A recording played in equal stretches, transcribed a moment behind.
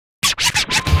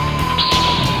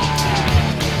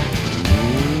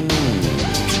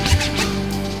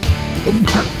Are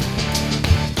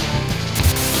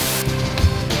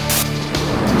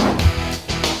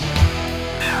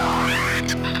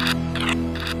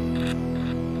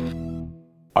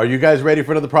you guys ready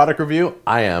for another product review?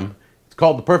 I am. It's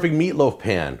called the Perfect Meatloaf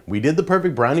Pan. We did the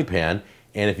Perfect Brownie Pan,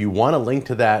 and if you want a link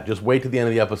to that, just wait to the end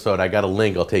of the episode. I got a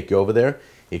link. I'll take you over there.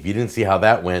 If you didn't see how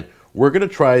that went, we're going to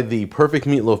try the Perfect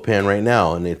Meatloaf Pan right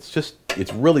now, and it's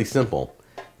really simple.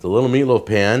 It's a little meatloaf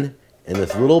pan and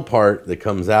this little part that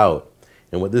comes out,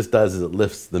 and what this does is it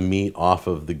lifts the meat off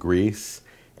of the grease,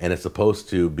 and it's supposed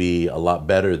to be a lot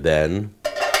better than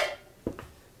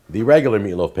the regular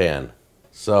meatloaf pan.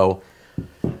 So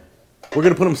we're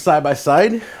going to put them side by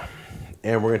side,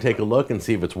 and we're going to take a look and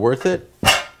see if it's worth it.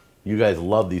 You guys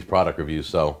love these product reviews,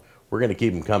 so we're going to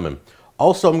keep them coming.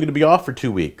 Also, I'm going to be off for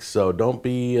 2 weeks, so don't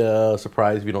be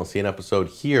surprised if you don't see an episode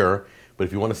here. But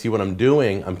if you want to see what I'm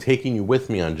doing, I'm taking you with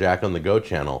me on Jack on the Go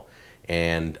channel.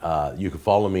 And you can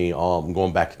follow me. I'm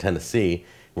going back to Tennessee.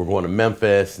 We're going to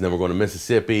Memphis, and then we're going to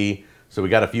Mississippi. So we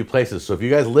got a few places. So if you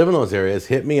guys live in those areas,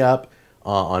 hit me up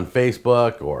on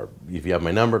Facebook, or if you have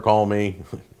my number, call me.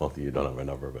 Well, you don't have my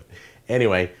number, but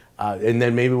anyway. And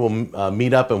then maybe we'll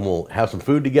meet up and we'll have some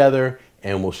food together,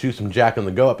 and we'll shoot some Jack on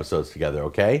the Go episodes together,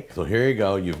 okay? So here you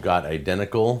go. You've got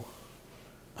identical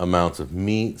amounts of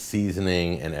meat,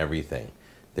 seasoning, and everything.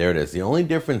 There it is. The only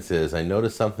difference is I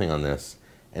noticed something on this,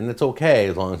 and it's okay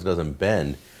as long as it doesn't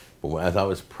bend. But as I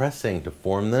was pressing to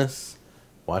form this,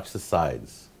 watch the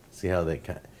sides. See how they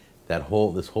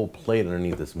this whole plate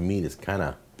underneath this meat is kind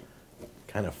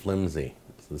of flimsy.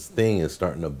 So this thing is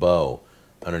starting to bow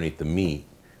underneath the meat.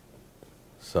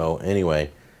 So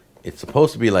anyway, it's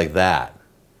supposed to be like that,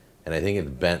 and I think it's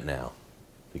bent now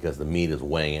because the meat is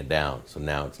weighing it down. So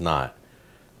now it's not.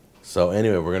 So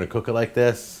anyway, we're going to cook it like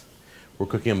this. We're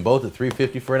cooking them both at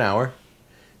 350 for an hour.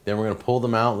 Then we're going to pull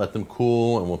them out, let them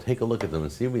cool, and we'll take a look at them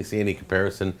and see if we see any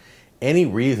comparison, any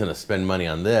reason to spend money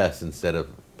on this instead of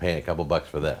paying a couple bucks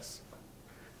for this.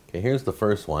 Okay, here's the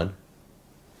first one.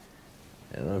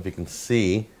 I don't know if you can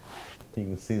see. You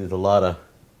can see there's a lot of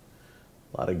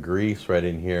grease right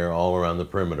in here all around the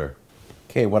perimeter.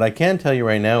 Okay, what I can tell you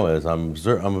right now is I'm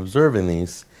observing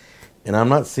these, and I'm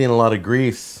not seeing a lot of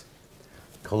grease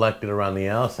collected around the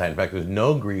outside. In fact, there's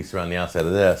no grease around the outside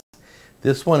of this.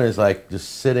 This one is like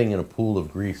just sitting in a pool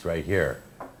of grease right here.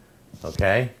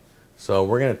 Okay? So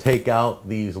we're going to take out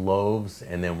these loaves,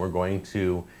 and then we're going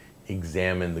to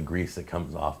examine the grease that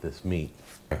comes off this meat.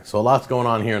 So a lot's going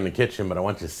on here in the kitchen, but I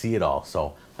want you to see it all.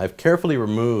 So I've carefully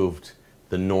removed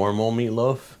the normal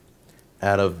meatloaf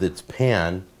out of its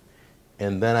pan,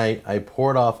 and then I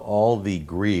poured off all the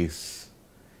grease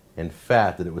and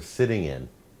fat that it was sitting in.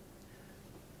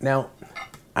 Now,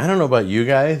 I don't know about you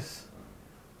guys,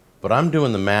 but I'm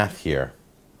doing the math here.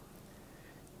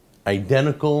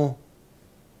 Identical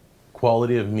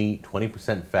quality of meat,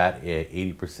 20% fat,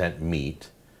 80% meat,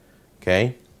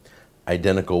 okay?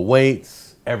 Identical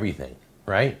weights, everything,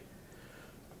 right?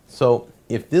 So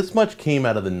if this much came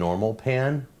out of the normal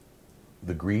pan,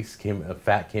 the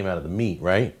fat came out of the meat,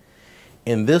 right?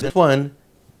 And this one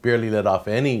barely let off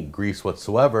any grease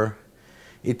whatsoever.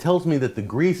 It tells me that the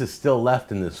grease is still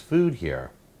left in this food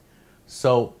here.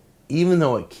 So even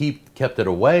though it kept it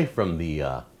away from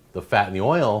the fat and the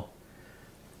oil,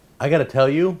 I got to tell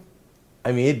you,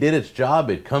 I mean, it did its job.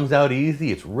 It comes out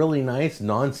easy. It's really nice,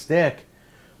 non-stick.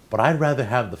 But I'd rather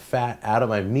have the fat out of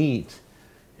my meat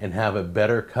and have a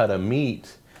better cut of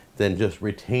meat than just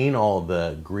retain all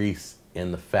the grease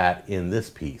and the fat in this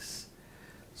piece.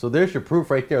 So there's your proof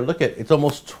right there. Look at, it's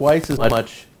almost twice as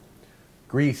much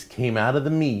grease came out of the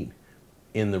meat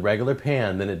in the regular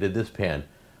pan than it did this pan.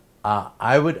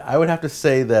 I would have to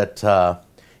say that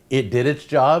it did its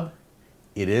job.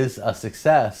 It is a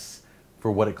success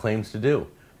for what it claims to do.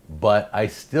 But I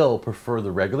still prefer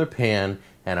the regular pan,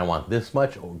 and I want this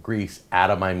much grease out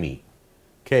of my meat.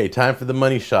 Okay, time for the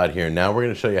money shot here. Now we're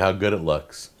going to show you how good it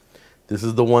looks. This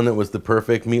is the one that was the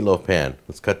perfect meatloaf pan.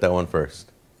 Let's cut that one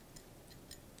first.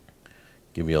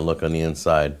 Give you a look on the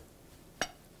inside.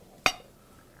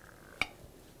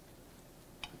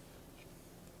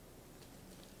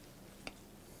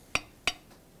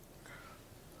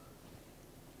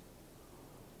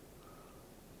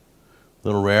 A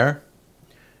little rare.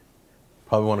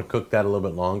 Probably want to cook that a little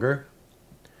bit longer.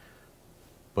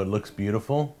 But it looks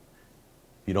beautiful.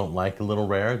 If you don't like a little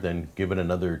rare, then give it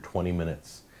another 20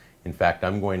 minutes. In fact,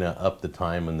 I'm going to up the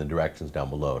time and the directions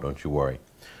down below. Don't you worry.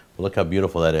 But look how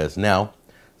beautiful that is. Now,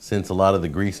 since a lot of the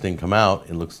grease didn't come out,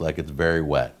 it looks like it's very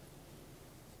wet.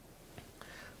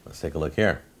 Let's take a look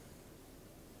here.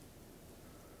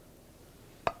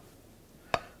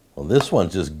 Well, this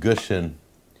one's just gushing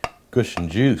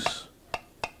juice.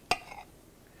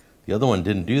 The other one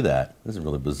didn't do that. This is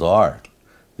really bizarre.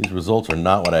 These results are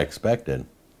not what I expected.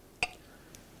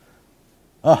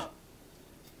 Oh,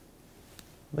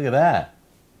 look at that.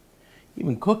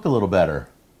 Even cooked a little better.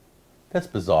 That's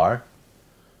bizarre.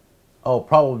 Oh,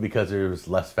 probably because there was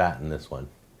less fat in this one,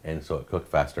 and so it cooked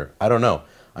faster. I don't know.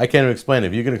 I can't even explain it.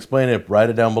 If you can explain it, write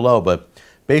it down below. But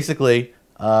basically,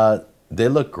 they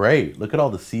look great. Look at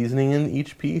all the seasoning in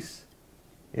each piece.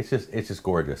 It's just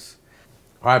gorgeous.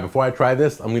 All right, before I try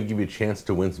this, I'm going to give you a chance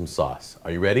to win some sauce. Are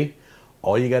you ready?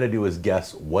 All you got to do is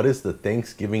guess what is the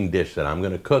Thanksgiving dish that I'm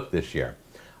going to cook this year.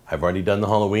 I've already done the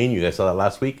Halloween. You guys saw that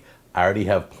last week. I already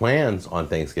have plans on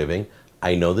Thanksgiving.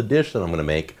 I know the dish that I'm going to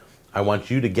make. I want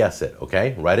you to guess it,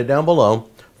 okay? Write it down below.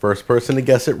 First person to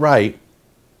guess it right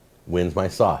wins my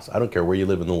sauce. I don't care where you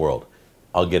live in the world.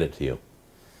 I'll get it to you.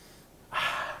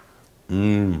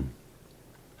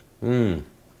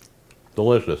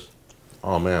 Delicious.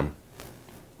 Oh, man.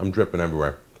 I'm dripping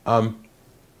everywhere.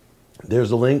 There's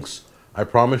the links. I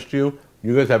promised you.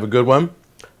 You guys have a good one.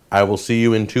 I will see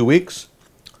you in 2 weeks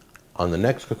on the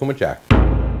next Cooking with Jack.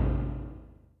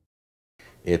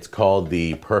 It's called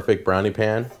the Perfect Brownie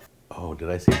Pan. Oh, did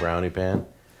I say brownie pan?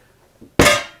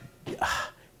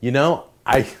 You know,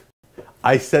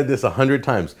 I said this 100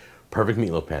 times. Perfect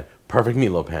meatloaf pan. Perfect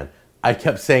meatloaf pan. I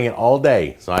kept saying it all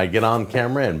day. So I get on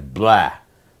camera and blah.